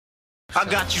I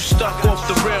got you stuck off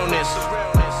the realness.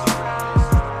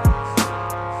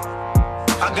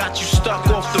 I got you stuck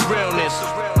off the realness.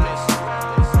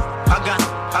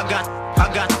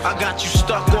 I got you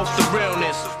stuck off the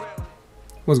realness.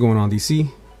 What's going on, DC?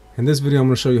 In this video I'm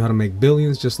going to show you how to make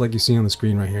billions just like you see on the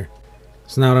screen right here.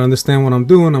 So now to understand what I'm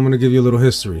doing, I'm going to give you a little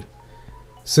history.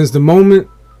 Since the moment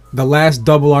the last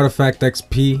double artifact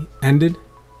XP ended,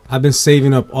 I've been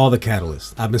saving up all the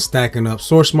catalysts. I've been stacking up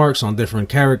source marks on different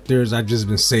characters. I've just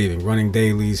been saving, running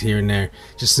dailies here and there.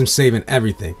 Just been saving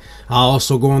everything. I'll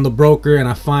also go on the broker and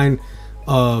I find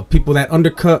people that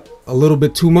undercut a little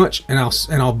bit too much, and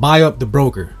I'll buy up the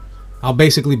broker. I'll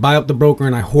basically buy up the broker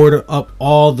and I hoard up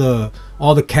all the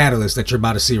catalysts that you're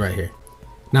about to see right here.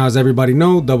 Now, as everybody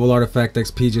know, double artifact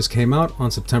XP just came out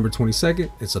on September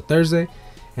 22nd. It's a Thursday,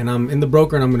 and I'm in the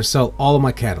broker and I'm going to sell all of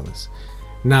my catalysts.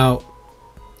 Now,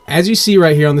 as you see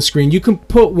right here on the screen, you can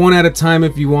put one at a time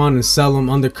if you want and sell them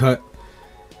undercut.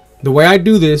 The way I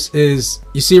do this is,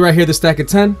 you see right here the stack of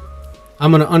 10?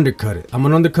 I'm going to undercut it. I'm going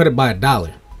to undercut it by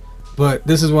 $1. But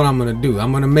this is what I'm going to do.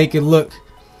 I'm going to make it look,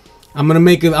 I'm going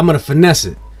to finesse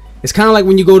it. It's kind of like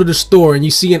when you go to the store and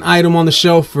you see an item on the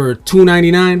shelf for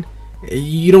 $2.99.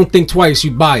 You don't think twice,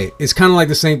 you buy it. It's kind of like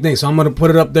the same thing. So I'm going to put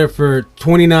it up there for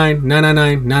 $29,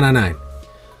 $9.99, $9.99.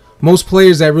 Most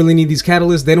players that really need these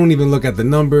catalysts, they don't even look at the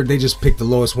number. They just pick the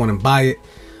lowest one and buy it.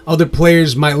 Other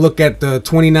players might look at the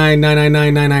 $29,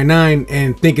 $9.99, $9.99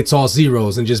 and think it's all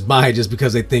zeros and just buy it just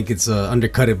because they think it's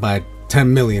undercutted by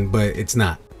 10 million, but it's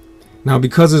not. Now,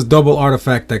 because it's double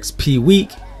artifact XP week,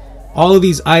 all of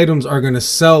these items are going to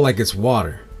sell like it's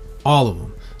water. All of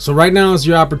them. So right now is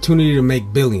your opportunity to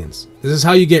make billions. This is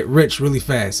how you get rich really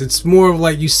fast. It's more of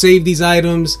like you save these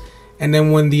items, and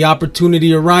then when the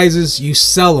opportunity arises, you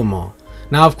sell them all.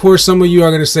 Now, of course, some of you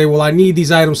are going to say, well, I need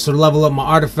these items to level up my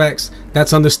artifacts.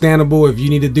 That's understandable. If you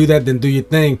need to do that, then do your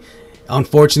thing.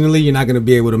 Unfortunately, you're not going to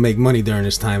be able to make money during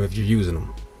this time if you're using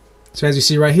them. So as you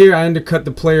see right here, I undercut the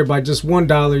player by just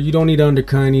 $1. You don't need to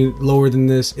undercut any lower than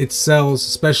this. It sells,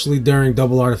 especially during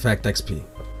double artifact XP.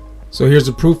 So here's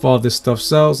the proof all this stuff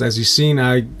sells. As you've seen,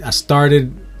 I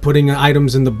started putting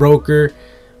items in the broker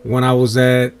when I was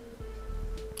at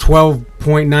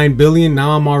 12.9 billion.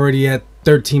 Now I'm already at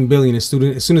 13 billion as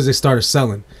soon as they started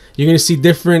selling. You're going to see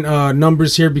different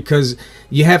numbers here because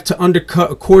you have to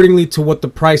undercut accordingly to what the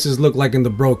prices look like in the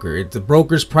broker. The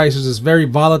broker's prices is very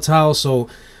volatile, so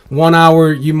 1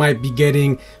 hour you might be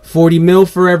getting 40 mil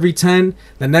for every 10.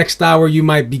 The next hour you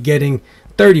might be getting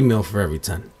 30 mil for every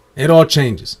 10. It all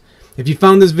changes. If you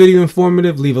found this video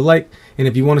informative, leave a like, and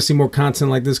if you want to see more content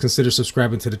like this, consider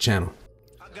subscribing to the channel.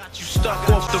 I got you stuck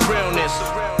off the rail.